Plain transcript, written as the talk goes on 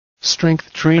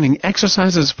Strength training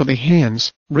exercises for the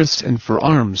hands, wrists and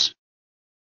forearms.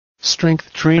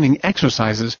 Strength training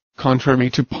exercises,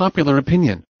 contrary to popular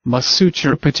opinion, must suit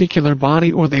your particular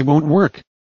body or they won't work.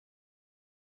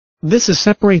 This is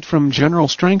separate from general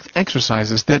strength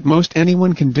exercises that most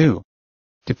anyone can do.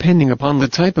 Depending upon the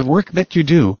type of work that you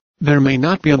do, there may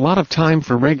not be a lot of time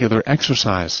for regular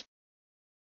exercise.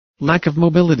 Lack of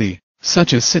mobility,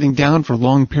 such as sitting down for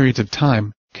long periods of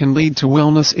time, can lead to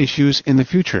wellness issues in the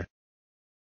future.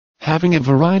 Having a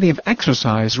variety of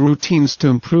exercise routines to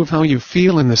improve how you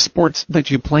feel in the sports that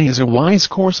you play is a wise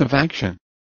course of action.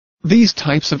 These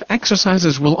types of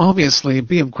exercises will obviously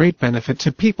be of great benefit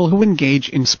to people who engage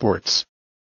in sports.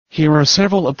 Here are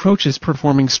several approaches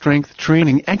performing strength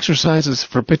training exercises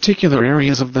for particular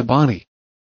areas of the body.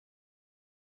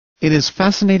 It is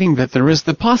fascinating that there is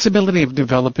the possibility of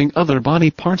developing other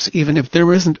body parts even if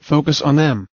there isn't focus on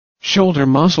them. Shoulder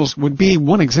muscles would be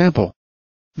one example.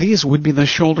 These would be the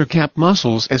shoulder cap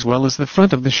muscles as well as the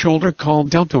front of the shoulder called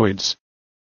deltoids.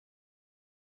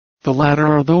 The latter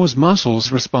are those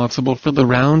muscles responsible for the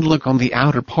round look on the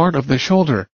outer part of the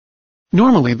shoulder.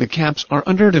 Normally the caps are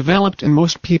underdeveloped in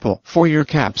most people. For your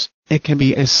caps, it can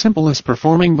be as simple as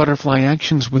performing butterfly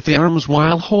actions with the arms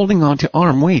while holding onto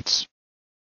arm weights.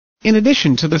 In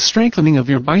addition to the strengthening of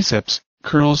your biceps,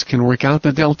 curls can work out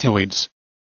the deltoids.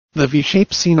 The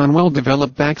V-shape seen on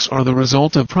well-developed backs are the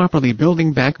result of properly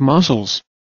building back muscles.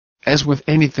 As with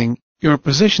anything, your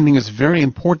positioning is very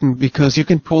important because you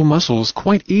can pull muscles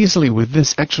quite easily with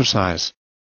this exercise.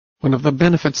 One of the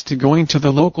benefits to going to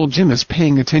the local gym is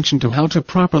paying attention to how to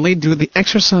properly do the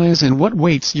exercise and what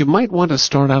weights you might want to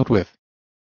start out with.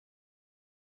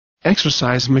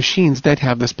 Exercise machines that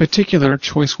have this particular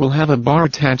choice will have a bar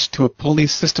attached to a pulley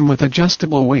system with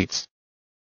adjustable weights.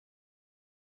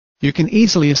 You can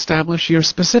easily establish your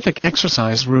specific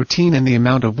exercise routine and the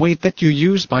amount of weight that you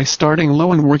use by starting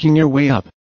low and working your way up.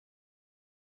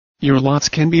 Your lots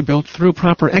can be built through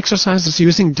proper exercises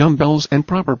using dumbbells and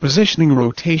proper positioning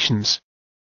rotations.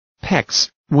 Pecs,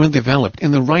 when developed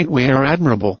in the right way, are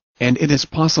admirable, and it is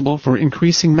possible for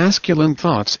increasing masculine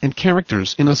thoughts and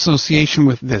characters in association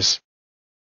with this.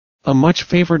 A much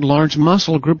favored large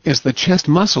muscle group is the chest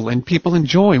muscle, and people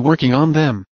enjoy working on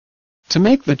them. To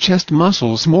make the chest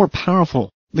muscles more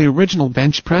powerful, the original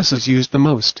bench press is used the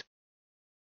most.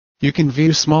 You can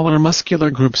view smaller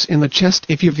muscular groups in the chest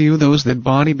if you view those that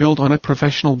bodybuild on a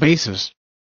professional basis.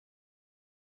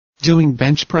 Doing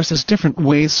bench presses different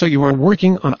ways so you are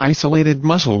working on isolated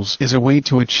muscles is a way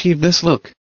to achieve this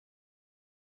look.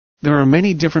 There are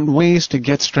many different ways to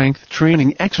get strength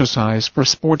training exercise for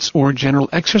sports or general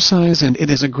exercise, and it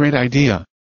is a great idea.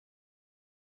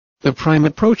 The prime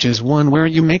approach is one where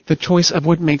you make the choice of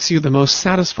what makes you the most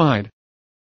satisfied.